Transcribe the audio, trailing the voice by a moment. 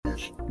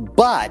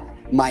But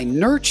my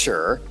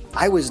nurture,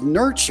 I was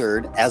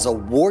nurtured as a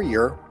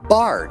warrior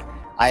bard.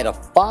 I had a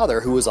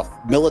father who was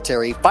a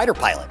military fighter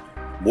pilot,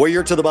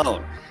 warrior to the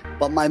bone.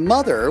 But my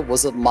mother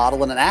was a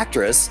model and an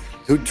actress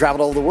who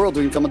traveled all over the world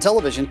doing film and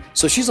television.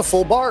 So she's a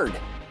full bard.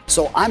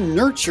 So I'm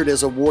nurtured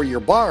as a warrior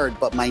bard,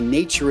 but my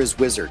nature is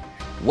wizard.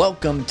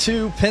 Welcome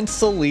to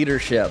Pencil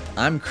Leadership.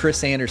 I'm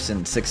Chris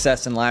Anderson,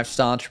 success and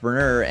lifestyle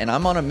entrepreneur, and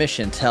I'm on a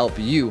mission to help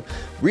you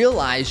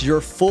realize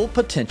your full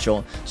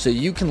potential so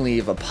you can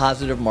leave a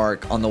positive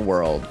mark on the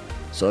world.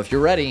 So if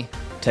you're ready,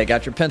 take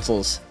out your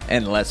pencils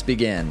and let's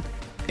begin.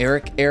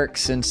 Erik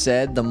Erikson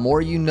said, the more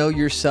you know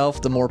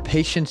yourself, the more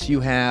patience you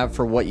have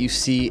for what you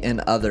see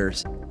in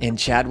others. And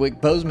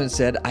Chadwick Boseman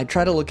said, I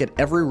try to look at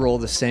every role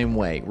the same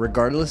way,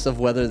 regardless of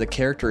whether the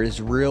character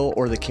is real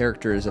or the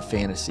character is a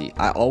fantasy.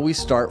 I always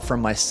start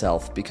from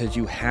myself because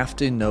you have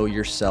to know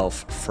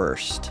yourself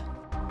first.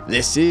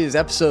 This is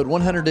episode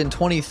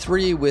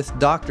 123 with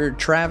Dr.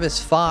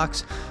 Travis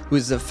Fox, who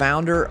is the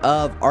founder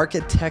of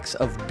Architects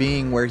of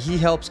Being, where he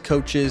helps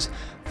coaches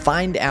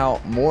find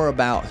out more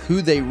about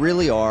who they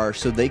really are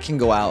so they can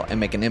go out and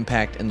make an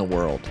impact in the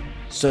world.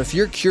 So if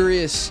you're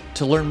curious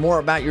to learn more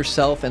about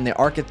yourself and the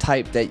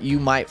archetype that you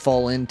might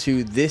fall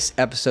into, this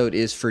episode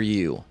is for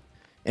you.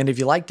 And if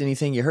you liked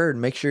anything you heard,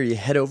 make sure you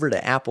head over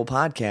to Apple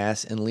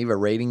Podcasts and leave a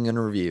rating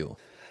and review.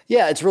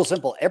 Yeah, it's real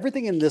simple.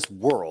 Everything in this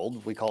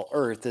world we call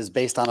Earth is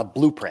based on a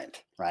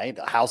blueprint, right?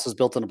 A house is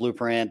built on a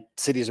blueprint.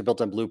 Cities are built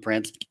on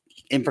blueprints.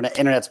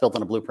 Internet's built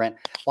on a blueprint.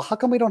 Well, how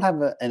come we don't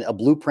have a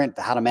blueprint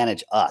to how to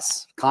manage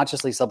us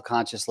consciously,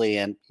 subconsciously,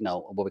 and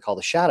what we call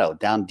the shadow,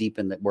 down deep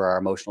in where our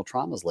emotional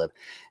traumas live?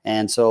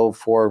 And so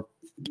for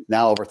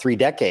now over 3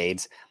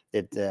 decades,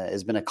 it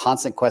has been a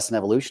constant quest and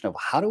evolution of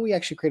how do we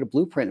actually create a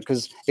blueprint?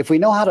 Because if we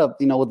know how to,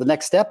 what the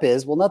next step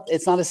is,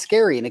 it's not as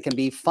scary and it can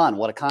be fun.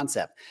 What a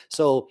concept.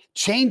 So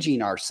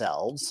changing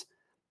ourselves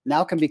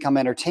now can become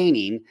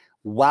entertaining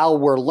while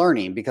we're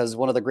learning, because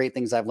one of the great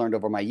things I've learned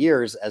over my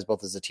years as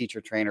both as a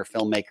teacher, trainer,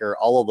 filmmaker,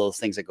 all of those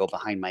things that go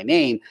behind my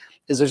name,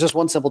 is there's just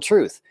one simple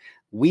truth.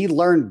 We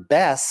learn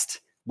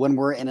best when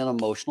we're in an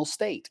emotional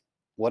state,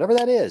 whatever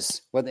that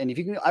is. And if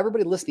you can,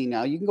 everybody listening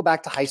now, you can go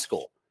back to high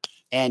school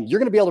and you're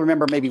going to be able to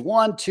remember maybe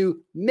 1,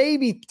 2,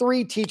 maybe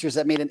 3 teachers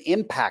that made an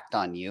impact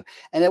on you.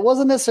 And it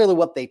wasn't necessarily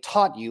what they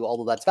taught you,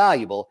 although that's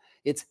valuable.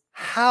 It's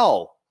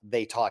how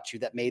they taught you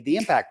that made the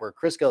impact, where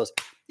Chris goes,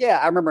 yeah,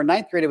 I remember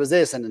 9th grade, it was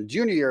this. And in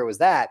junior year, it was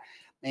that.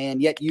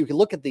 And yet you can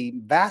look at the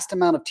vast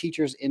amount of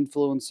teachers,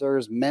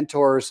 influencers,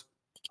 mentors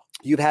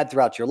you've had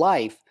throughout your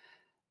life.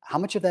 How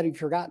much of that have you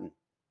forgotten?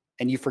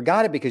 And you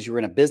forgot it because you were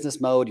in a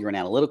business mode, you're in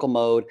analytical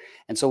mode.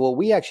 And so what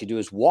we actually do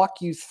is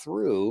walk you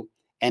through,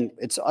 and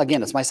it's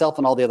myself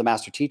and all the other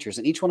master teachers,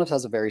 and each one of us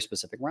has a very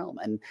specific realm.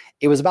 And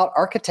it was about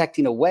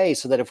architecting a way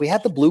so that if we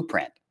had the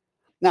blueprint,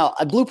 now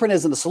a blueprint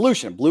isn't a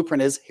solution. A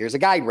blueprint is, here's a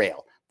guide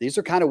rail. These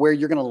are kind of where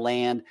you're going to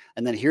land.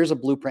 And then here's a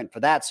blueprint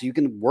for that. So you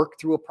can work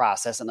through a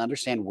process and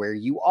understand where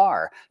you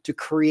are to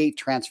create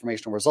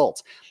transformational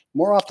results.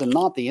 More often than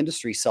not, the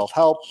industry,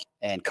 self-help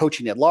and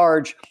coaching at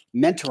large,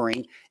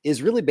 mentoring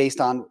is really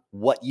based on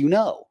what you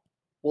know.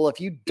 Well,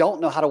 if you don't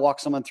know how to walk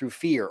someone through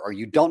fear, or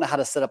you don't know how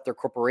to set up their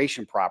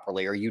corporation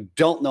properly, or you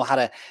don't know how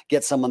to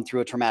get someone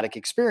through a traumatic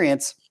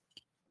experience,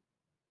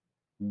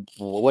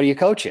 what are you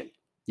coaching?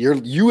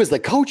 You as the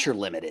coach are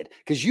limited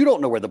because you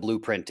don't know where the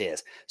blueprint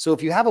is. So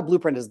if you have a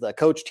blueprint as the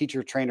coach,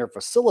 teacher, trainer,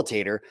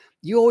 facilitator,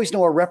 you always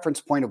know a reference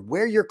point of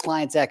where your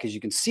client's at, because you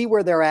can see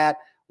where they're at,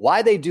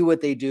 why they do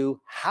what they do,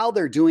 how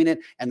they're doing it,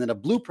 and then a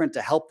blueprint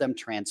to help them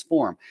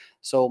transform.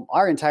 So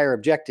our entire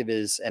objective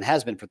is, and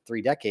has been for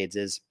 3 decades,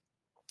 is,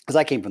 because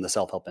I came from the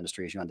self-help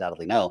industry, as you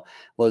undoubtedly know,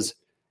 was,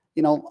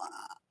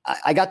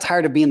 I got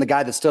tired of being the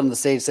guy that stood on the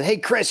stage and said, hey,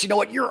 Chris, you know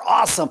what? You're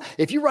awesome.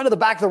 If you run to the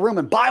back of the room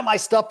and buy my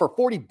stuff for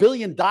 $40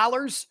 billion,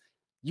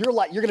 you're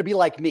going to be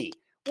like me.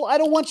 Well, I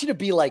don't want you to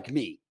be like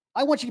me.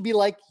 I want you to be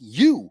like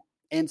you.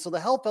 And so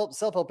the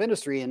self-help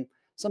industry, and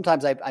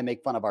sometimes I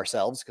make fun of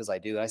ourselves because I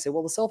do. And I say,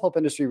 well, the self-help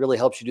industry really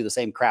helps you do the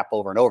same crap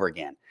over and over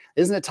again.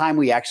 Isn't it time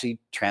we actually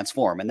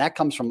transform? And that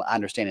comes from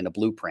understanding the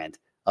blueprint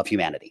of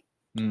humanity.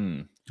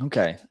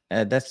 Okay.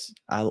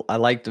 I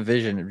like the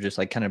vision of just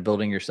like kind of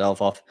building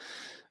yourself off,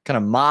 kind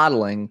of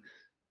modeling,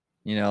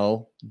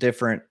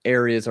 different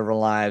areas of our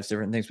lives,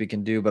 different things we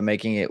can do, but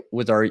making it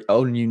with our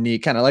own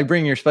unique, kind of like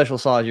bringing your special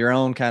sauce, your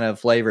own kind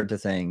of flavor to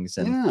things.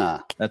 And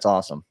yeah, that's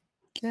awesome.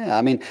 Yeah.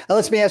 I mean,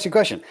 let me ask you a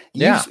question.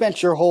 You've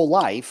spent your whole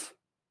life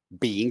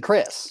being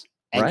Chris,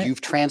 and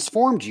you've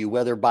transformed you,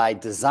 whether by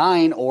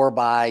design or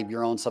by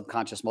your own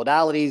subconscious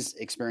modalities,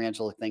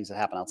 experiential things that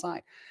happen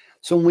outside.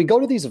 So when we go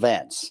to these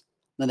events,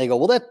 then they go,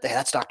 well,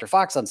 that's Dr.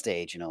 Fox on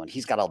stage, and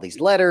he's got all these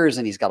letters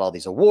and he's got all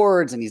these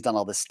awards and he's done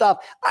all this stuff.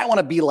 I want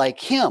to be like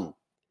him.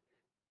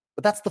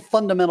 But that's the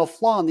fundamental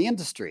flaw in the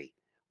industry.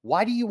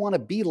 Why do you want to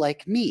be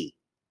like me?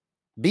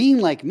 Being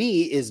like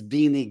me is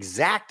being the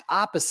exact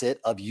opposite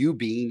of you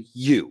being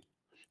you.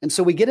 And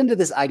so we get into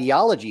this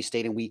ideology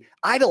state and we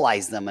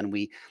idolize them and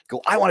we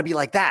go, I want to be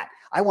like that.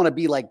 I want to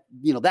be like,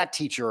 that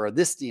teacher or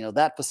this,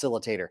 that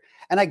facilitator.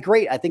 And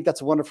I think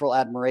that's a wonderful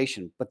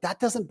admiration, but that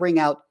doesn't bring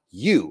out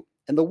you.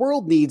 And the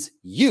world needs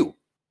you.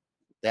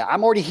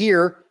 I'm already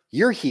here.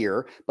 You're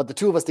here, but the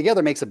two of us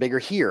together makes a bigger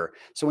here.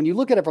 So when you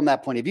look at it from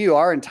that point of view,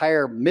 our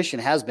entire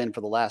mission has been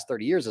for the last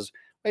 30 years is,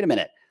 wait a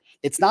minute.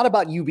 It's not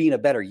about you being a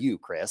better you,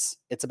 Chris.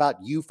 It's about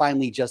you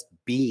finally just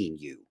being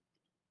you,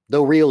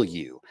 the real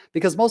you.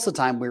 Because most of the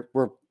time we're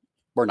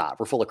not.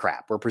 We're full of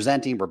crap. We're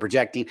presenting, we're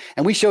projecting,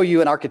 and we show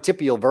you an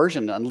archetypal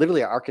version and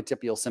literally an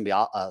archetypal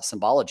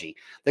symbology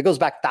that goes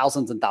back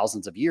thousands and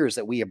thousands of years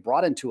that we have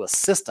brought into a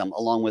system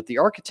along with the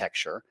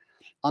architecture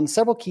on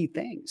several key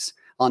things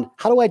on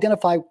how to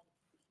identify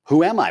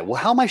who am I? Well,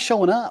 how am I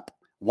showing up?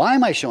 Why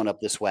am I showing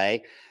up this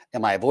way?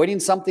 Am I avoiding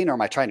something, or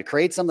am I trying to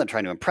create something,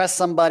 trying to impress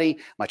somebody?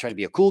 Am I trying to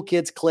be a cool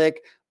kid's clique,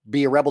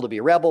 be a rebel to be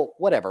a rebel,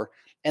 whatever?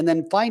 And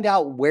then find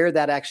out where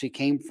that actually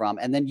came from.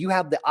 And then you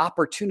have the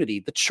opportunity,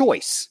 the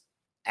choice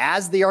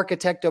as the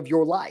architect of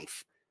your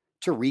life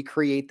to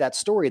recreate that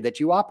story that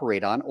you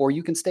operate on, or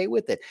you can stay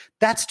with it.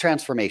 That's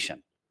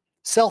transformation.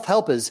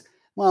 Self-help is,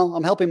 well,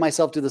 I'm helping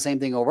myself do the same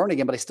thing over and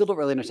again, but I still don't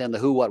really understand the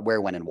who, what, where,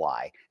 when, and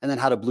why, and then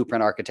how to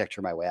blueprint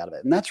architecture my way out of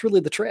it. And that's really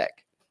the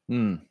trick.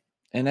 And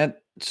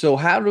so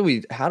how do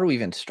we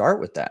even start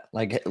with that?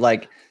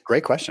 Like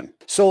Great question.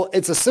 So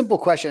it's a simple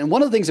question. And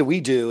one of the things that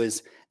we do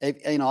is,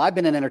 I've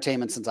been in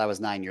entertainment since I was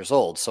 9 years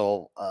old.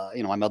 So,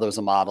 my mother was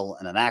a model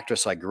and an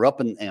actress. So I grew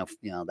up in,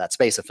 that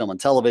space of film and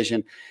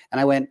television. And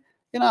I went,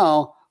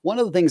 one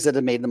of the things that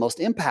had made the most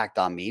impact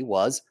on me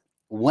was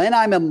when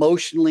I'm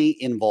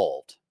emotionally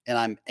involved and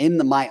I'm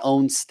in my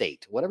own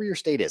state, whatever your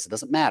state is, it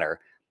doesn't matter.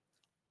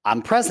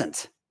 I'm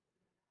present.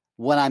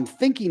 When I'm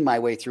thinking my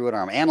way through it,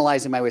 or I'm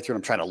analyzing my way through it,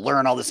 I'm trying to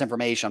learn all this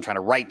information. I'm trying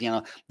to write,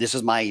 this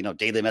is my,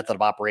 daily method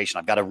of operation.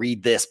 I've got to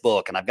read this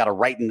book and I've got to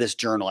write in this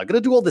journal. I've got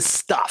to do all this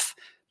stuff,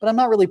 but I'm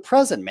not really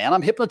present, man.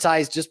 I'm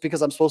hypnotized just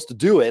because I'm supposed to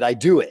do it. I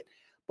do it.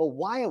 But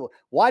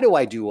why do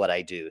I do what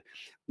I do?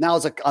 Now,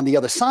 on the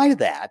other side of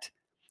that,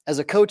 as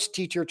a coach,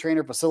 teacher,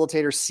 trainer,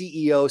 facilitator,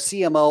 CEO,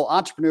 CMO,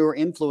 entrepreneur,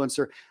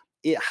 influencer,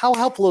 how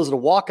helpful is it to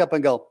walk up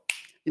and go,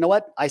 you know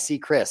what? I see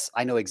Chris.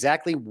 I know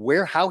exactly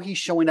how he's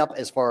showing up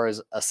as far as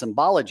a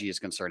symbology is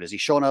concerned. Is he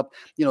showing up,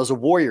 as a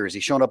warrior? Is he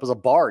showing up as a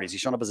bard? Is he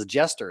showing up as a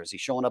jester? Is he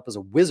showing up as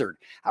a wizard?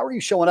 How are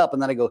you showing up?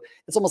 And then I go,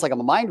 it's almost like I'm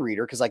a mind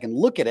reader because I can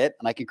look at it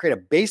and I can create a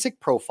basic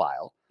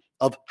profile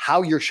of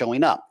how you're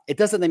showing up. It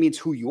doesn't mean it's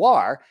who you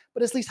are,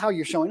 but at least how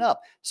you're showing up.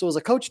 So as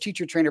a coach,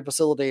 teacher, trainer,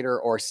 facilitator,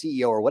 or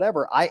CEO or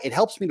whatever, it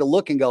helps me to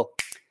look and go,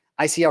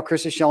 I see how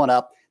Chris is showing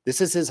up. This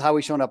is how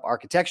he's showing up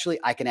architecturally.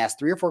 I can ask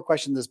 3 or 4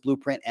 questions in this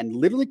blueprint and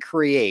literally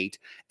create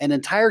an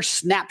entire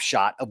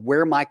snapshot of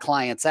where my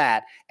client's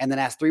at, and then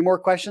ask 3 more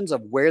questions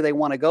of where they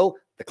want to go.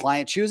 The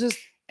client chooses,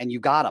 and you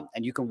got them.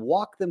 And you can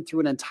walk them through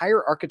an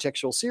entire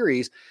architectural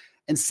series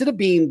instead of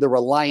being the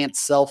reliant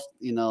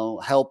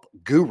help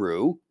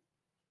guru,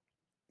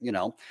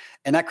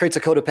 and that creates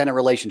a codependent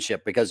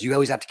relationship because you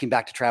always have to come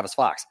back to Travis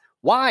Fox.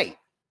 Why?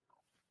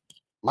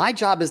 My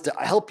job is to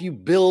help you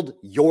build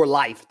your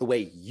life the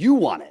way you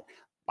want it.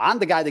 I'm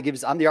the guy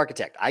I'm the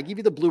architect. I give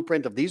you the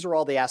blueprint of these are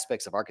all the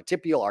aspects of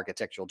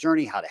architectural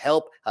journey, how to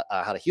help,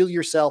 how to heal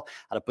yourself,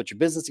 how to put your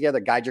business together,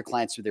 guide your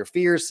clients through their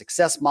fears,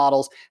 success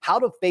models, how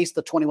to face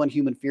the 21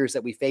 human fears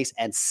that we face,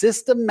 and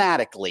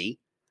systematically,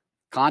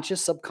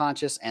 conscious,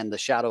 subconscious, and the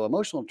shadow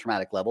emotional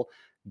traumatic level,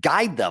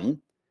 guide them,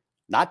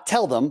 not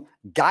tell them,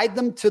 guide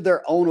them to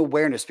their own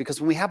awareness. Because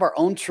when we have our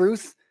own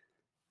truth,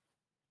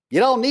 you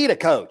don't need a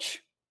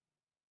coach.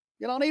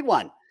 You don't need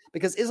one.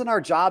 Because isn't our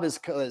job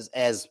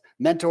as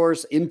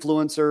mentors,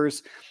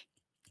 influencers,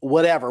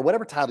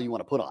 whatever title you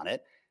want to put on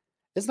it,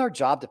 isn't our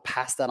job to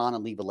pass that on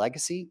and leave a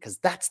legacy? Because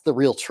that's the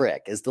real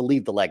trick, is to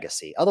leave the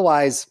legacy.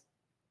 Otherwise,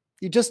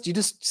 you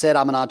just said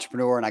I'm an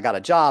entrepreneur and I got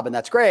a job and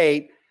that's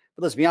great.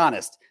 But let's be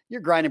honest,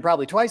 you're grinding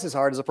probably twice as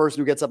hard as a person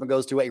who gets up and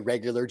goes to a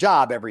regular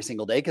job every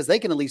single day because they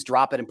can at least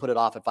drop it and put it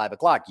off at 5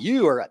 o'clock.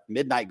 You are at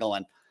midnight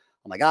going,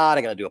 oh my God,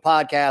 I got to do a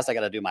podcast. I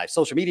got to do my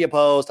social media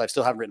post. I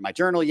still haven't written my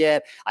journal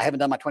yet. I haven't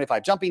done my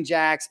 25 jumping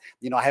jacks.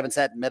 I haven't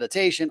sat in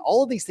meditation.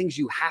 All of these things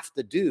you have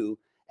to do,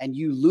 and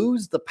you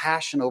lose the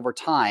passion over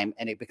time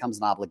and it becomes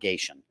an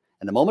obligation.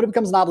 And the moment it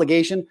becomes an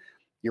obligation,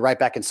 you're right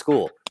back in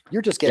school.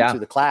 You're just getting through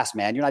the class,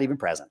 man. You're not even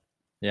present.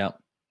 Yeah.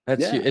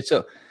 It's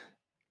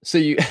so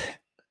you,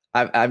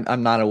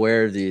 I'm not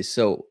aware of these.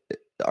 So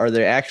are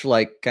there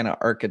actual kind of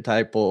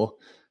archetypes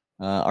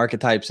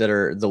that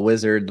are the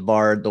wizard, the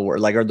bard,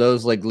 are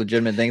those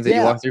legitimate things that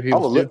you walk through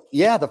people?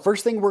 Yeah. The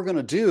first thing we're going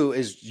to do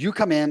is you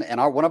come in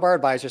and one of our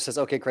advisors says,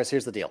 okay, Chris,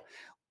 here's the deal.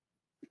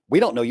 We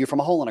don't know you from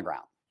a hole in the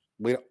ground.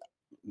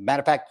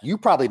 Matter of fact, you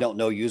probably don't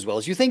know you as well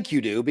as you think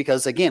you do,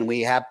 because again,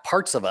 we have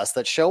parts of us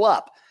that show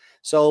up.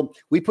 So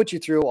we put you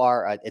through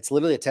it's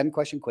literally a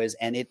 10-question quiz,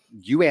 and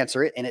you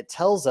answer it and it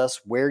tells us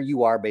where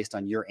you are based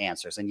on your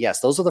answers. And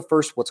yes, those are the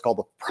first, what's called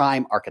the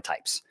prime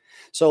archetypes.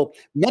 So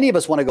many of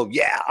us want to go,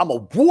 yeah, I'm a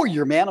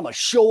warrior, man. I'm going to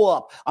show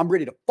up. I'm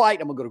ready to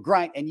fight. I'm going to go to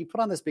grind. And you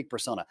put on this big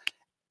persona.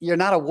 You're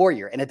not a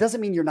warrior. And it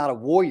doesn't mean you're not a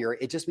warrior.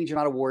 It just means you're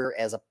not a warrior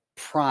as a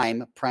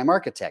prime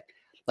architect.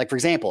 Like, for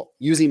example,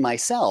 using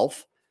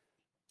myself,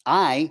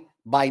 and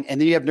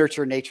then you have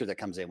nurture and nature that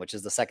comes in, which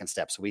is the second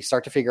step. So we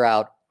start to figure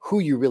out who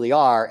you really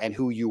are and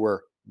who you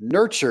were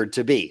nurtured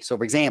to be. So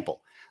for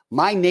example,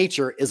 my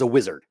nature is a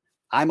wizard.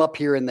 I'm up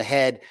here in the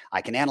head.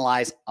 I can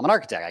analyze. I'm an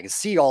architect. I can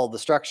see all the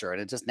structure,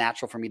 and it's just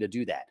natural for me to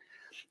do that.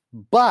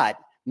 But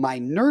my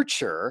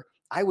nurture,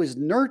 I was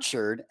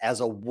nurtured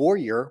as a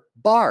warrior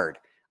bard.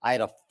 I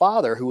had a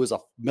father who was a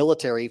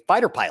military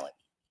fighter pilot,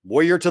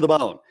 warrior to the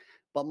bone.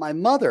 But my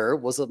mother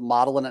was a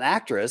model and an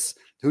actress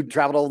who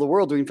traveled all over the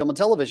world doing film and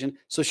television.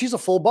 So she's a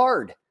full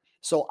bard.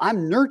 So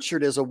I'm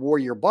nurtured as a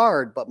warrior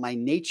bard, but my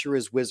nature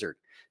is wizard.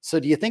 So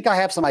do you think I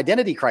have some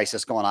identity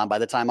crisis going on by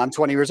the time I'm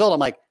 20 years old? I'm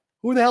like,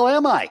 who the hell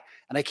am I?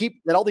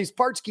 And all these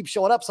parts keep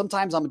showing up.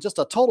 Sometimes I'm just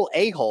a total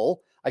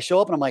a-hole. I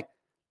show up and I'm like,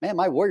 man,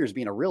 my warrior's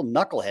being a real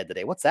knucklehead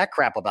today. What's that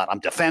crap about? I'm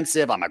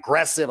defensive. I'm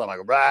aggressive. I'm like,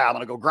 I'm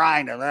going to go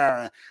grind.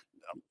 I'm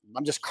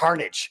just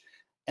carnage.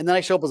 And then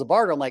I show up as a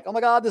bard. I'm like, oh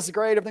my God, this is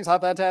great. Everything's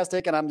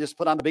fantastic. And I'm just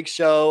put on the big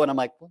show. And I'm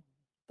like, what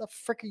the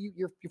frick are you?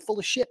 You're full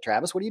of shit,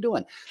 Travis. What are you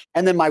doing?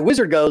 And then my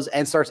wizard goes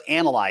and starts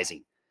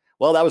analyzing.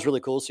 Well, that was really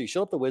cool. So you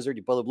showed up the wizard,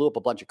 you blew up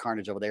a bunch of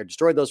carnage over there,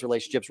 destroyed those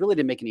relationships, really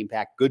didn't make any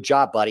impact. Good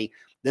job, buddy.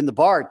 Then the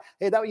bard,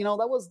 hey, that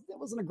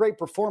wasn't a great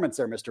performance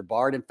there, Mr.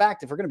 Bard. In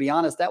fact, if we're going to be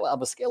honest, that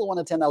of a scale of 1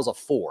 to 10, that was a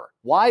 4.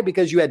 Why?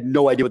 Because you had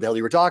no idea what the hell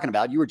you were talking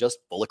about. You were just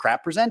full of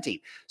crap presenting.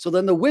 So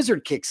then the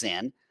wizard kicks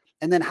in.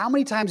 And then how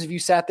many times have you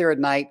sat there at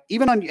night,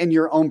 even in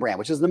your own brand,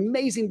 which is an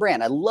amazing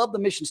brand? I love the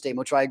mission statement,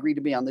 which I agreed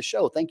to be on the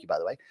show. Thank you, by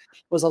the way.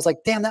 I was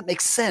like, damn, that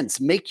makes sense.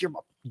 Make your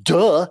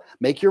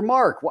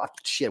mark. Well,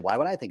 shit, why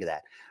would I think of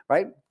that?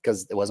 Right?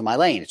 Because it wasn't my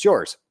lane. It's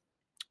yours.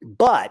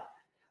 But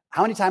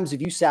how many times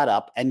have you sat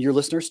up, and your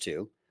listeners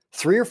too,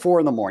 3 or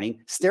 4 in the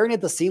morning, staring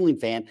at the ceiling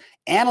fan,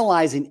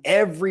 analyzing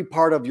every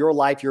part of your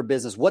life, your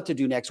business, what to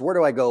do next, where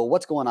do I go,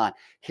 what's going on?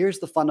 Here's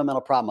the fundamental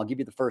problem. I'll give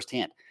you the first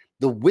hint.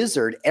 The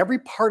wizard, every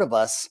part of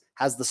us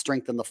has the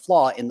strength and the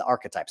flaw in the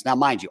archetypes. Now,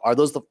 mind you,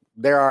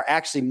 there are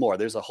actually more.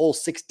 There's a whole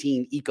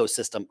 16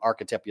 ecosystem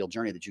archetypal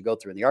journey that you go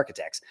through in the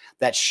architects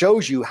that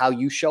shows you how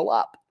you show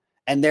up.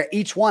 And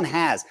each one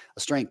has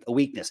a strength, a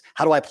weakness.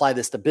 How do I apply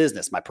this to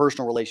business, my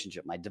personal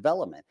relationship, my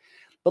development?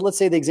 But let's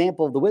say the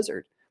example of the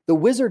wizard. The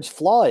wizard's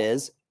flaw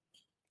is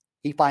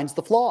he finds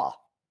the flaw,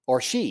 or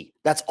she.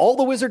 That's all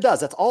the wizard does.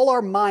 That's all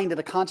our mind at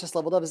a conscious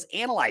level does, is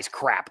analyze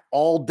crap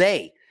all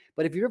day.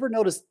 But if you ever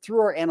noticed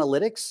through our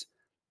analytics,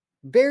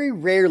 very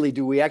rarely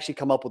do we actually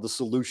come up with a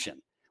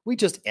solution. We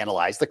just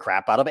analyze the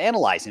crap out of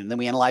analyzing, and then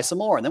we analyze some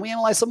more, and then we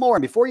analyze some more.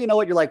 And before you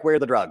know it, you're like, where are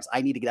the drugs?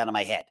 I need to get out of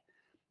my head.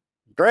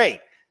 Great.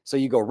 So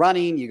you go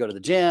running, you go to the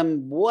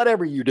gym,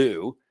 whatever you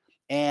do,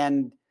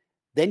 and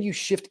then you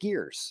shift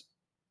gears.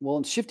 Well,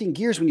 in shifting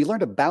gears, when you learn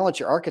to balance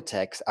your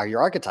archetypes,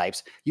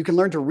 you can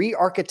learn to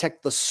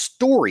re-architect the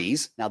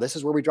stories. Now, this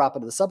is where we drop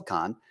into the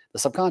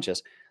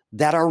subconscious,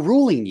 that are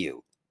ruling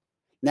you.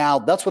 Now,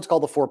 that's what's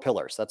called the 4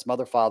 pillars. That's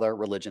mother, father,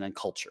 religion, and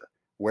culture.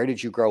 Where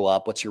did you grow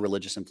up? What's your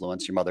religious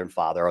influence, your mother and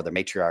father, or the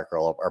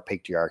matriarchal or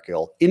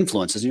patriarchal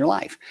influences in your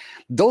life?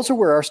 Those are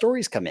where our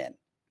stories come in.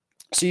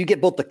 So you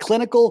get both the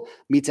clinical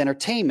meets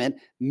entertainment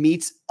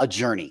meets a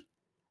journey.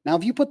 Now,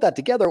 if you put that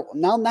together,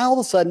 now all of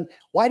a sudden,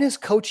 why does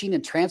coaching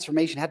and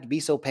transformation have to be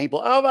so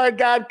painful? Oh my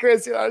God,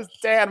 Chris, you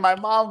understand. My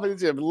mom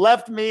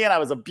left me and I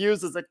was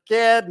abused as a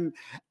kid. And in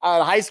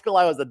high school,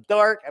 I was a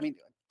dork. I mean,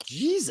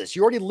 Jesus,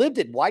 you already lived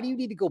it. Why do you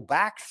need to go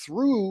back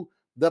through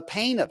the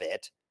pain of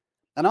it?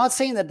 And I'm not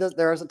saying that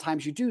there isn't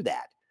times you do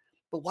that,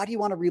 but why do you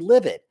want to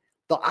relive it?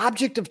 The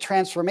object of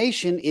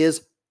transformation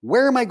is,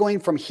 where am I going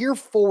from here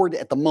forward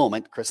at the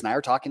moment? Chris and I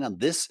are talking on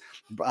this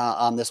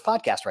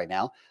podcast right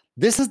now.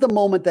 This is the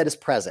moment that is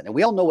present. And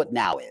we all know what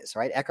now is,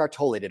 right? Eckhart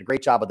Tolle did a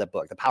great job with that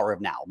book, The Power of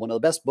Now. One of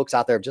the best books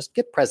out there. Just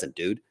get present,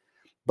 dude.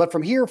 But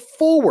from here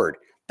forward,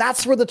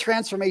 that's where the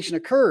transformation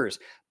occurs.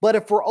 But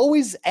if we're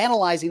always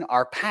analyzing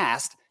our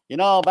past,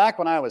 back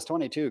when I was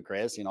 22,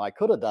 Chris, I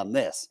could have done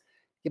this.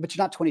 Yeah, but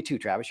you're not 22,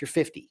 Travis. You're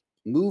 50.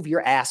 Move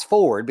your ass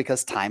forward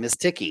because time is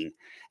ticking.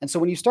 And so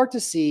when you start to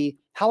see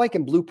how I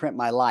can blueprint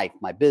my life,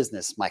 my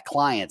business, my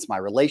clients, my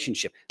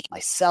relationship,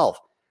 myself,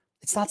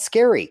 it's not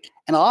scary.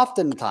 And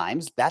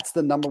oftentimes that's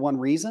the number one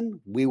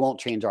reason we won't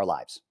change our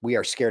lives. We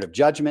are scared of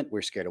judgment.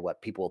 We're scared of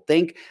what people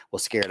think. We're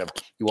scared of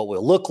what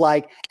we'll look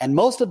like. And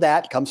most of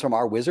that comes from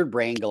our wizard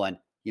brain going,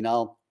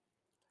 Trav,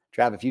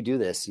 if you do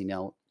this,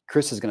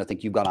 Chris is going to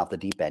think you've gone off the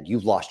deep end.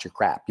 You've lost your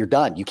crap. You're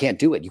done. You can't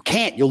do it. You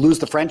can't. You'll lose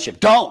the friendship.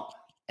 Don't.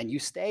 And you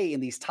stay in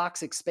these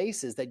toxic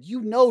spaces that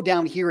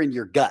down here in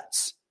your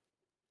guts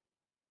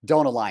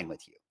don't align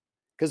with you.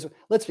 Because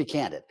let's be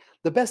candid.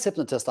 The best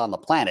hypnotist on the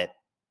planet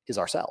is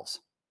ourselves.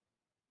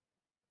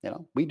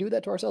 We do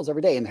that to ourselves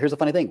every day. And here's the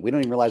funny thing. We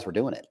don't even realize we're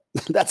doing it.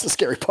 That's the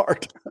scary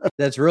part.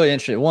 That's really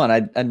interesting. One,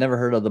 I'd never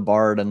heard of the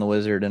bard and the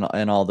wizard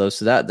and all those.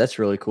 So that's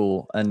really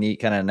cool. A neat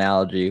kind of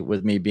analogy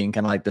with me being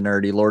kind of like the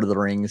nerdy Lord of the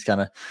Rings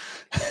kind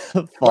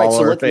of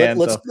follower fan.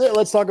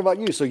 Let's talk about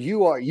you. So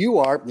you are,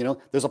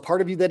 there's a part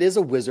of you that is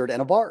a wizard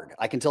and a bard.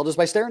 I can tell just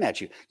by staring at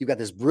you. You've got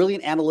this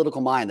brilliant analytical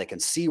mind that can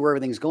see where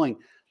everything's going.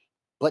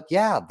 But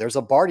yeah, there's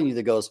a bard in you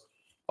that goes,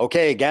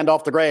 okay,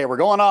 Gandalf the Grey, we're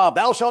going off.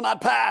 Thou shalt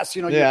not pass.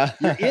 You're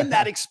in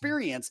that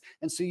experience.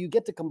 And so you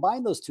get to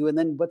combine those two. And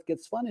then what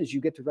gets fun is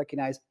you get to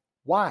recognize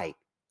why.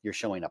 you're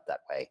showing up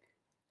that way.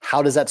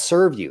 How does that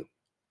serve you?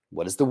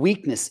 What is the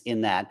weakness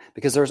in that?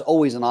 Because there's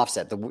always an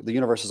offset. The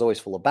universe is always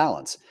full of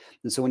balance.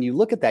 And so when you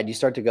look at that, you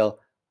start to go,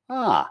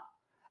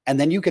 and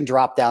then you can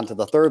drop down to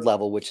the third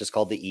level, which is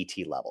called the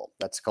ET level.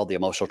 That's called the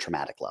emotional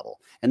traumatic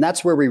level. And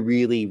that's where we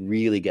really,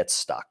 really get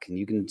stuck. And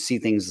you can see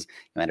things,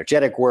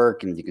 energetic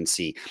work, and you can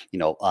see,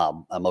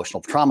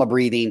 emotional trauma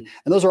breathing.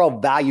 And those are all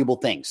valuable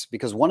things,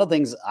 because one of the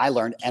things I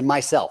learned, and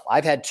myself,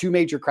 I've had 2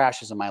 major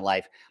crashes in my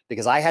life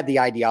because I had the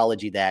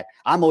ideology that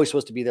I'm always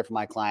supposed to be there for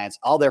my clients,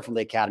 all there from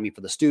the academy, for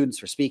the students,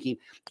 for speaking.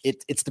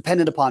 It's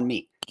dependent upon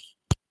me.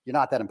 You're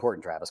not that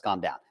important, Travis.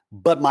 Calm down.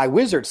 But my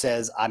wizard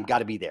says I've got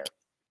to be there.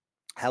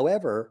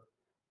 However,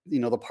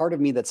 the part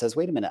of me that says,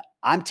 wait a minute,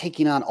 I'm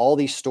taking on all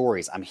these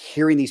stories. I'm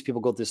hearing these people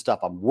go through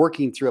stuff. I'm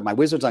working through it. My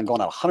wizard's on going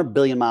at 100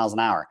 billion miles an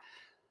hour.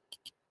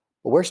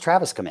 But where's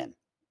Travis come in?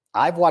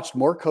 I've watched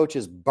more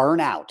coaches burn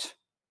out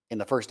in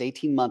the first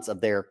 18 months of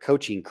their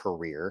coaching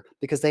career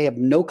because they have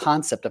no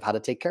concept of how to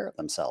take care of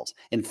themselves.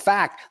 In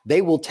fact,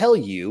 they will tell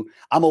you,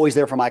 I'm always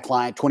there for my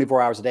client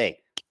 24 hours a day.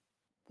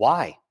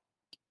 Why?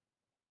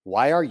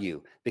 Why are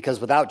you?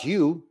 Because without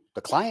you,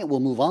 the client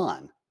will move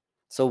on.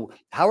 So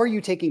how are you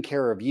taking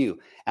care of you?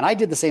 And I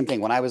did the same thing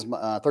when I was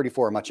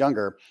 34, much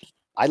younger.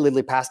 I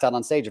literally passed out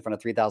on stage in front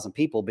of 3,000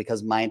 people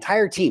because my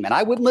entire team, and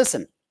I wouldn't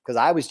listen because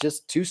I was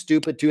just too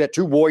stupid,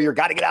 too warrior,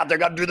 got to get out there,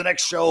 got to do the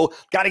next show,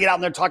 got to get out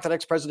there and talk to the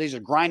next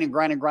presentation, grinding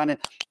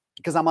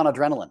because I'm on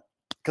adrenaline,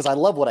 because I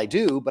love what I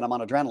do, but I'm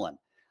on adrenaline.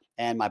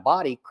 And my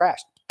body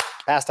crashed,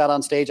 passed out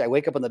on stage. I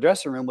wake up in the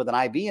dressing room with an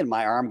IV in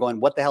my arm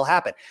going, what the hell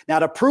happened? Now,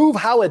 to prove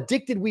how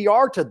addicted we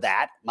are to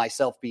that,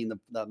 myself being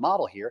the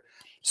model here,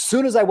 as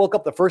soon as I woke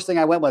up, the first thing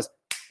I went was,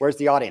 where's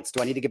the audience?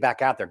 Do I need to get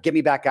back out there? Get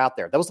me back out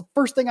there. That was the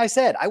first thing I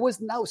said. I was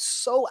now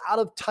so out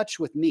of touch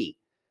with me.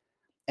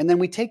 And then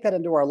we take that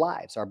into our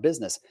lives, our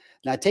business.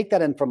 Now I take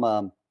that in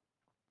from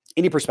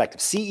any perspective,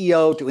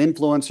 CEO to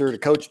influencer to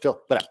coach to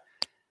whatever.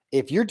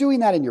 If you're doing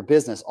that in your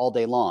business all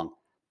day long,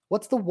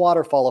 what's the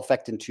waterfall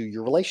effect into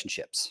your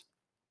relationships?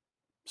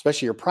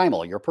 Especially your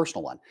primal, your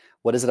personal one.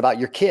 What is it about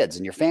your kids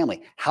and your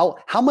family?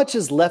 How much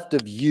is left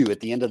of you at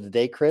the end of the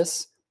day,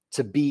 Chris,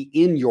 to be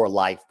in your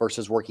life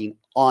versus working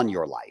on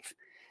your life?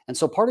 And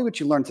so part of what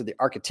you learn through the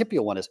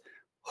archetypal one is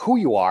who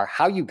you are,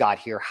 how you got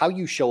here, how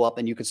you show up,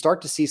 and you can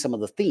start to see some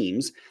of the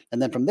themes.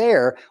 And then from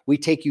there, we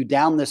take you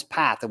down this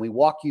path and we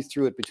walk you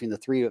through it between the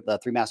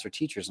three master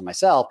teachers and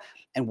myself,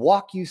 and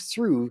walk you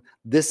through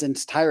this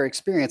entire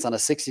experience on a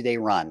 60-day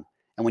run.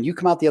 And when you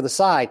come out the other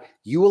side,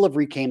 you will have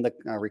reclaimed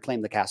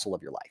the castle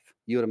of your life.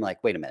 You would have been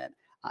like, wait a minute.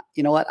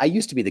 You know what? I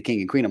used to be the king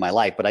and queen of my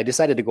life, but I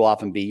decided to go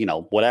off and be,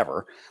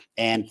 whatever,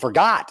 and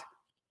forgot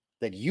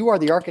that you are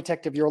the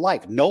architect of your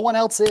life. No one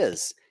else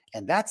is.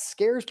 And that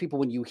scares people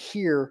when you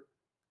hear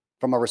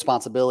from a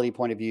responsibility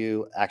point of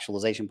view,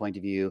 actualization point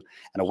of view,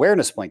 an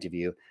awareness point of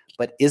view.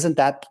 But isn't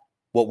that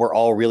what we're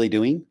all really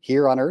doing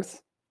here on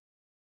Earth?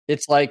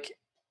 It's like,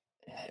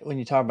 when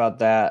you talk about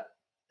that,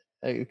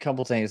 a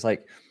couple things,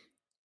 like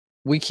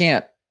we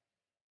can't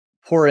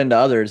pour into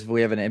others if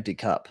we have an empty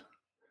cup.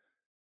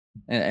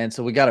 And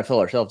so we got to fill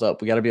ourselves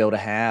up. We got to be able to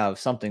have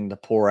something to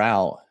pour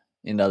out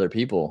into other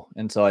people.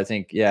 And so I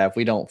think, if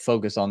we don't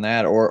focus on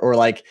that, or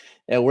like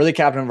we're the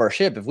captain of our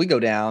ship, if we go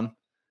down,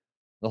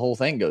 the whole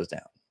thing goes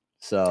down.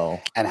 So,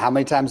 and how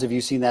many times have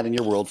you seen that in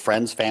your world?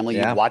 Friends, family,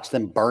 you watch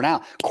them burn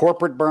out,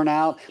 corporate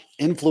burnout,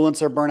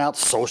 influencer burnout,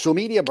 social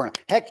media burnout.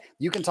 Heck,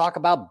 you can talk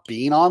about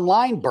being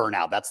online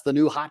burnout. That's the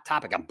new hot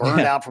topic. I'm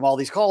burned out from all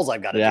these calls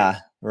I've got to do.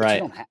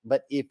 Right.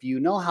 But if you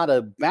know how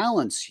to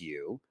balance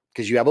you,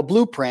 because you have a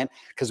blueprint,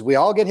 because we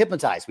all get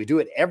hypnotized. We do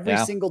it every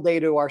single day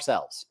to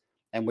ourselves.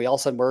 And we all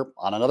of a sudden we're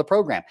on another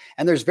program.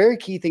 And there's very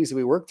key things that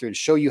we work through and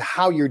show you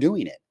how you're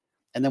doing it.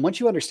 And then once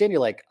you understand, you're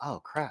like,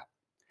 oh crap,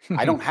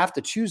 I don't have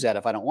to choose that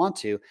if I don't want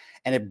to.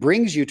 And it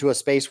brings you to a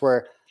space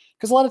where,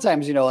 because a lot of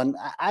times, and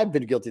I've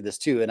been guilty of this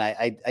too. And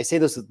I say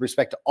this with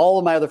respect to all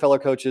of my other fellow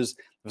coaches,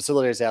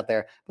 facilitators out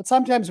there, but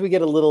sometimes we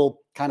get a little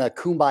kind of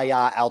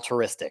kumbaya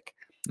altruistic.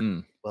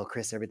 Well,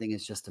 Chris, everything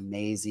is just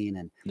amazing.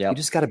 And you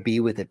just got to be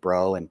with it,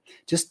 bro. And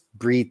just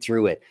breathe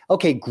through it.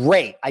 Okay,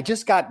 great. I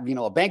just got,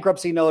 a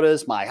bankruptcy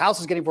notice. My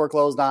house is getting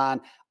foreclosed on.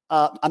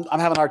 I'm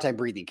having a hard time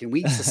breathing. Can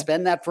we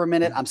suspend that for a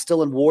minute? I'm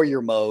still in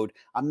warrior mode.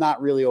 I'm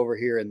not really over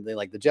here in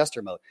the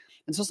jester mode.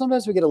 And so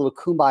sometimes we get a little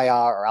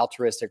kumbaya or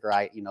altruistic,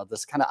 or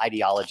this kind of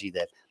ideology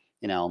that,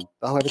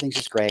 everything's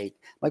just great.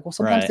 Like, well,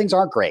 sometimes things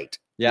aren't great.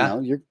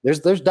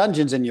 There's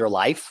dungeons in your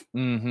life.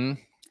 Mm-hmm.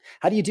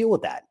 How do you deal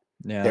with that?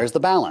 There's the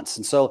balance.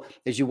 And so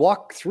as you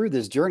walk through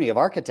this journey of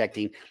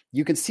architecting,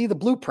 you can see the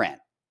blueprint.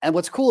 And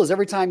what's cool is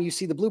every time you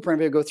see the blueprint,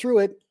 you go through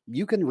it,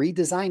 you can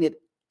redesign it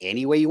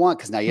any way you want,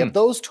 because now you have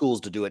those tools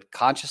to do it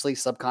consciously,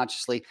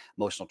 subconsciously,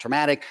 emotional,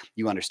 traumatic.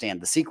 You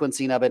understand the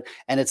sequencing of it.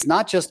 And it's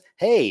not just,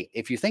 hey,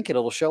 if you think it,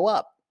 it'll show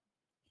up.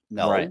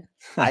 No,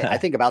 I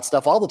think about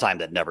stuff all the time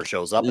that never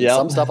shows up. And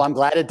some stuff I'm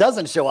glad it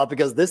doesn't show up,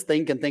 because this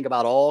thing can think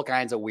about all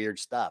kinds of weird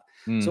stuff.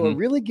 So it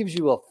really gives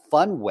you a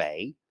fun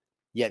way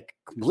yet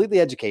completely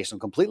educational,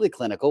 completely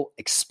clinical,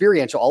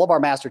 experiential. All of our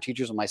master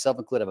teachers, and myself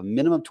included, have a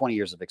minimum of 20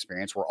 years of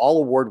experience. We're all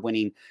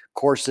award-winning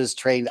courses,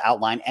 trained,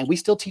 outline, and we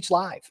still teach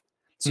live.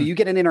 So you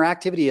get an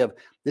interactivity of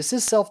this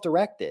is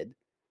self-directed,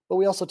 but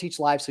we also teach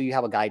live. So you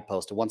have a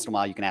guidepost, and once in a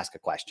while you can ask a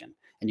question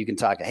and you can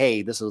talk,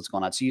 hey, this is what's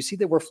going on. So you see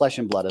that we're flesh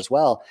and blood as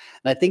well.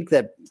 And I think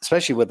that,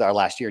 especially with our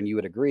last year, and you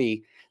would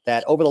agree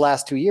that over the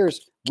last 2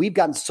 years, we've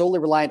gotten solely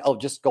reliant, oh,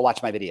 just go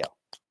watch my video.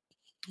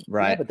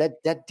 Right. Yeah,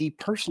 but that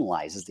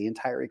depersonalizes the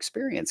entire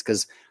experience,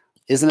 because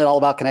isn't it all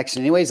about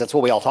connection anyways? That's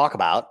what we all talk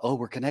about. Oh,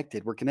 we're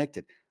connected. We're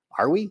connected.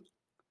 Are we?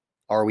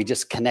 Or are we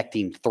just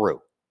connecting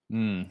through?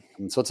 And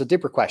so it's a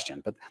deeper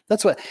question, but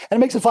that's what, and it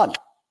makes it fun.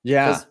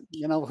 Yeah.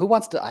 Who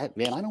wants to, I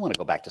don't want to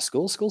go back to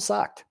school. School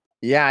sucked.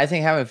 Yeah. I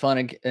think having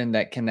fun and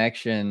that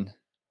connection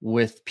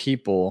with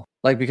people,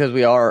 like, because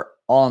we are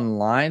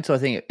online. So I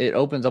think it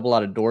opens up a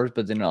lot of doors,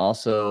 but then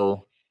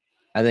also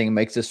I think it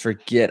makes us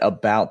forget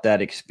about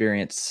that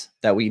experience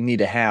that we need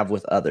to have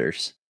with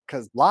others.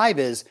 Because live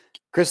is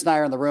Chris and I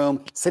are in the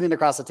room, sitting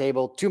across the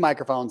table, 2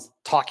 microphones,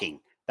 talking.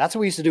 That's what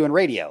we used to do in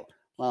radio.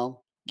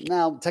 Well,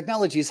 now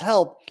technology's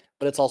helped,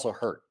 but it's also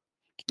hurt.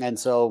 And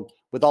so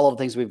with all of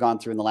the things we've gone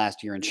through in the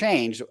last year and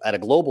change at a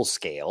global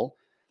scale,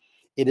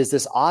 it is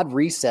this odd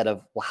reset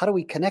of, well, how do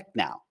we connect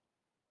now?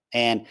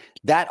 And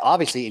that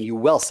obviously, and you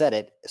well said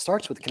it,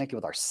 starts with connecting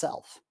with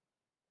ourselves.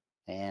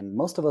 And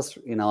most of us,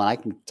 and I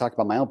can talk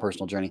about my own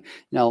personal journey,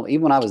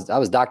 even when I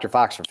was Dr.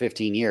 Fox for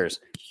 15 years,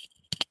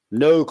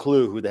 no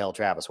clue who the hell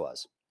Travis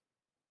was.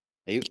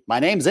 My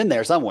name's in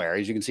there somewhere,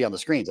 as you can see on the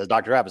screens, as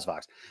Dr. Travis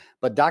Fox.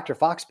 But Dr.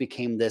 Fox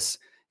became this,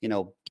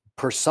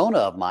 persona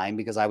of mine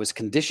because I was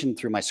conditioned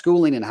through my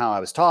schooling and how I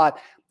was taught.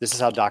 This is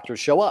how doctors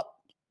show up.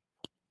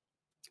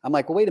 I'm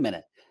like, well, wait a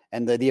minute.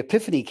 And the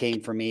epiphany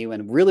came for me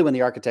when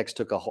the architects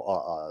took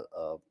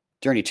a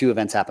journey. 2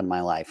 events happened in my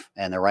life,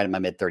 and they're right in my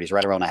mid 30s,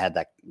 right around I had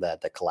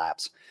that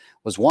collapse.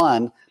 Was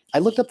one, I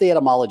looked up the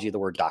etymology of the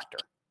word doctor,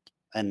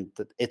 and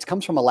it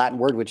comes from a Latin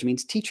word which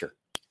means teacher.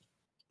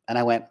 And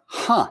I went,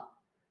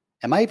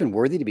 am I even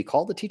worthy to be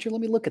called a teacher?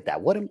 Let me look at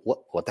that. What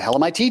the hell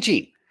am I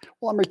teaching?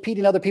 Well, I'm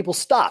repeating other people's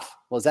stuff.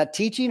 Well, is that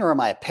teaching, or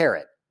am I a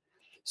parrot?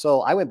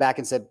 So I went back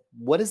and said,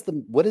 what is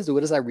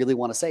I really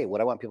want to say?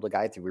 What I want people to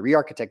guide through. We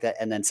re-architect that.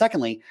 And then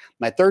secondly,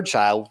 my third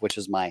child, which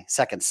is my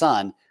second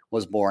son,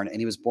 was born, and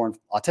he was born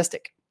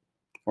autistic,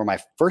 where my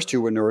first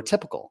 2 were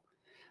neurotypical.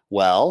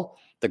 Well,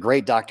 the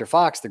great Dr.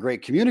 Fox, the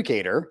great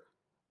communicator,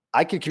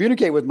 I could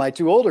communicate with my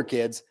 2 older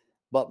kids,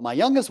 but my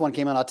youngest one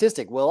came out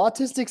autistic. Well,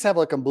 autistics have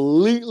a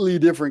completely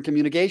different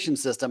communication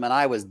system, and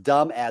I was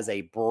dumb as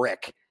a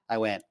brick. I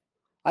went,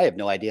 I have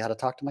no idea how to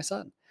talk to my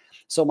son.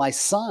 So my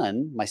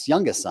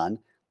youngest son,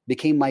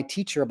 became my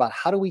teacher about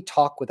how do we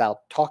talk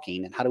without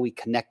talking, and how do we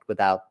connect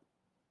without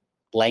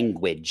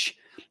language,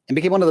 and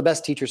became one of the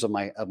best teachers of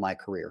my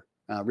career.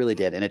 Really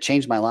did. And it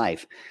changed my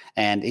life.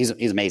 And he's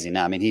amazing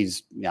now. I mean,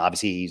 he's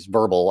obviously he's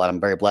verbal, and I'm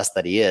very blessed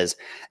that he is.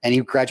 And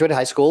he graduated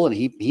high school, and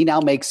he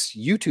now makes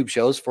YouTube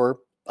shows for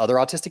other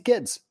autistic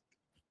kids.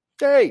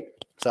 Hey,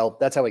 so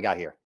that's how we got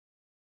here.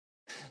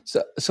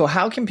 So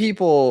how can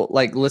people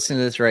listen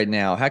to this right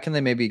now? How can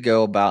they maybe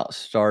go about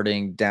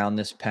starting down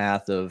this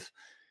path of,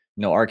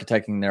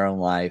 architecting their own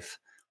life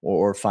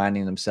or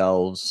finding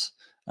themselves?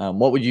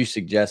 What would you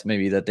suggest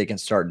maybe that they can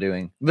start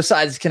doing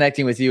besides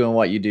connecting with you and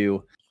what you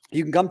do?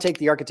 You can come take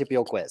the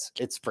Archetypial quiz.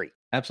 It's free.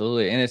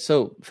 Absolutely. And it's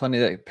so funny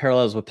that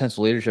parallels with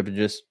Pencil Leadership, and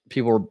just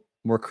people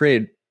were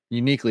created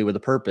uniquely with a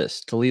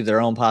purpose to leave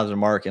their own positive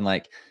mark, and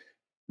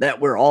that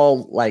we're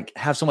all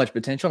have so much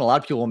potential. And a lot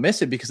of people will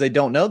miss it because they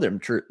don't know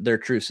their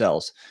true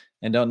selves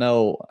and don't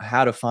know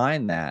how to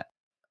find that.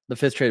 The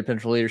 5th trait of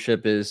Pencil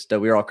Leadership is that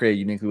we are all created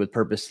uniquely with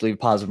purpose to leave a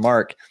positive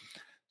mark.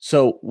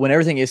 So when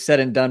everything is said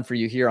and done for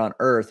you here on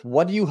earth,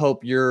 what do you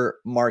hope your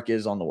mark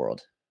is on the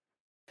world?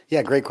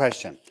 Yeah, great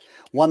question.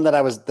 One, that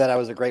I was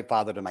a great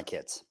father to my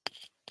kids.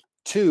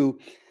 2,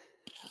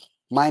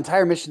 my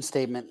entire mission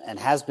statement, and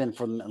has been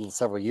for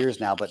several years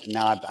now, but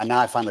now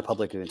I finally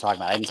publicly been talking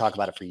about it. I didn't talk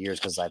about it for years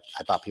because I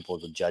thought people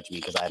would judge me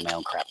because I had my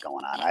own crap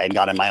going on. I had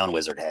got in my own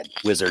wizard head.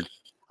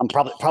 I'm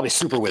probably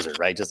super wizard,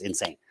 right? Just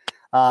insane.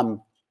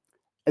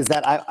 Is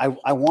that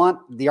I want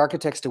the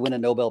architects to win a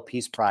Nobel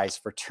Peace Prize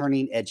for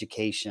turning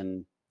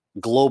education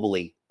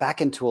globally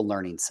back into a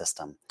learning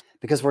system,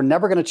 because we're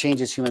never going to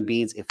change as human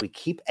beings if we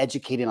keep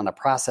educating on a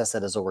process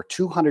that is over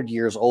 200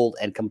 years old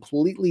and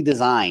completely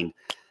designed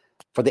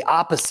for the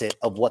opposite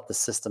of what the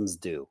systems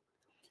do.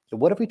 And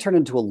what if we turn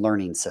into a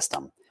learning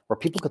system where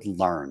people could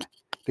learn?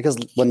 Because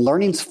when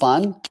learning's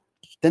fun,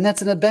 then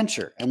that's an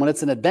adventure. And when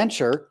it's an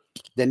adventure,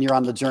 then you're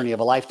on the journey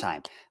of a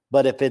lifetime.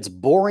 But if it's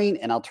boring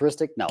and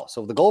altruistic, no.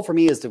 So the goal for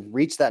me is to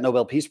reach that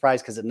Nobel Peace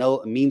Prize, because it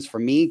means for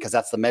me, because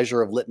that's the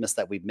measure of litmus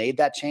that we've made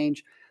that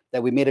change,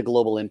 that we made a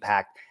global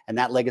impact, and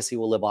that legacy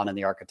will live on in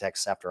the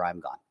architects after I'm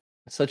gone.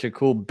 Such a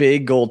cool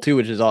big goal too,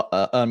 which is an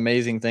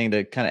amazing thing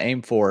to kind of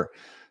aim for.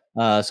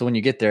 So when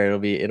you get there, it'll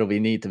be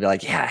neat to be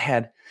like,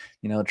 yeah,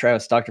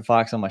 Travis, Dr.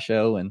 Fox on my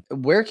show. And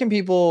where can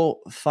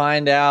people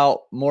find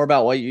out more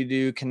about what you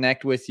do,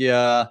 connect with you,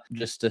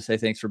 just to say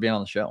thanks for being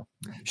on the show?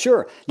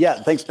 Sure.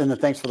 Yeah. Thanks. And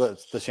thanks for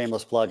the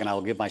shameless plug. And I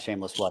will give my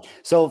shameless plug.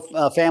 So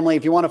family,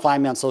 if you want to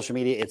find me on social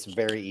media, it's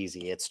very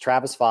easy. It's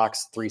Travis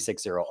Fox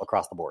 360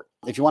 across the board.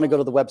 If you want to go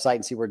to the website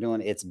and see what we're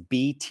doing, it's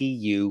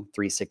BTU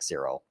 360.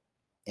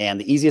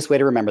 And the easiest way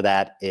to remember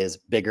that is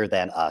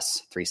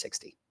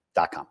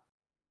biggerthanus360.com.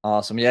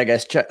 Awesome. Yeah,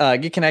 guys,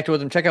 get connected with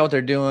them. Check out what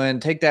they're doing.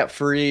 Take that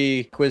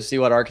free quiz, see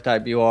what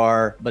archetype you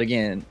are. But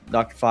again,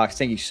 Dr. Fox,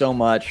 thank you so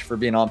much for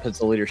being on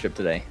Pencil Leadership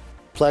today.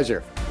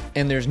 Pleasure.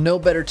 And there's no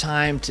better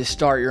time to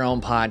start your own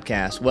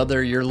podcast.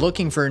 Whether you're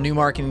looking for a new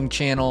marketing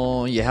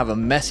channel, you have a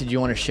message you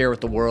want to share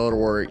with the world,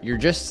 or you're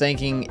just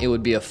thinking it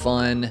would be a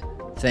fun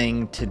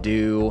thing to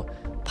do,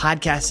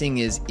 podcasting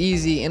is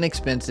easy,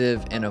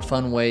 inexpensive, and a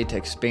fun way to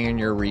expand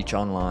your reach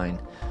online.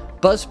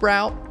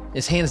 Buzzsprout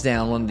is hands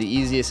down one of the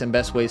easiest and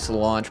best ways to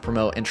launch,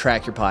 promote, and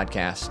track your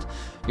podcast.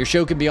 Your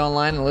show can be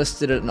online and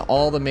listed in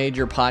all the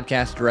major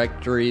podcast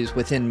directories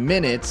within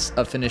minutes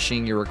of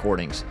finishing your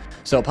recordings.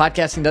 So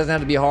podcasting doesn't have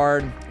to be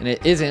hard, and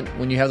it isn't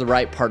when you have the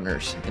right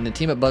partners. And the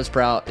team at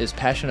Buzzsprout is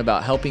passionate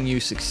about helping you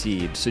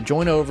succeed. So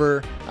join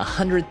over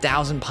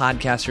 100,000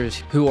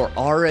 podcasters who are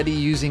already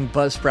using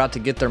Buzzsprout to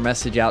get their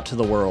message out to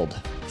the world.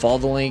 Follow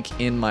the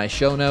link in my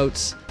show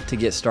notes to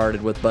get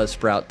started with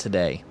Buzzsprout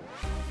today.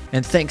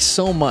 And thanks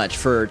so much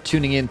for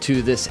tuning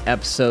into this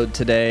episode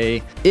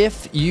today.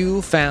 If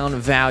you found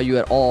value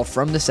at all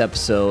from this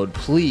episode,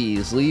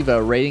 please leave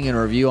a rating and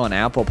review on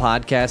Apple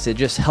Podcasts. It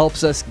just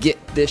helps us get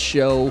this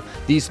show,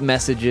 these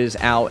messages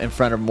out in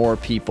front of more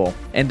people.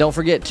 And don't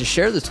forget to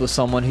share this with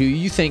someone who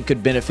you think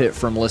could benefit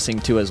from listening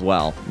to as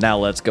well. Now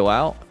let's go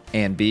out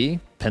and be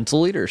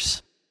pencil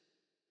leaders.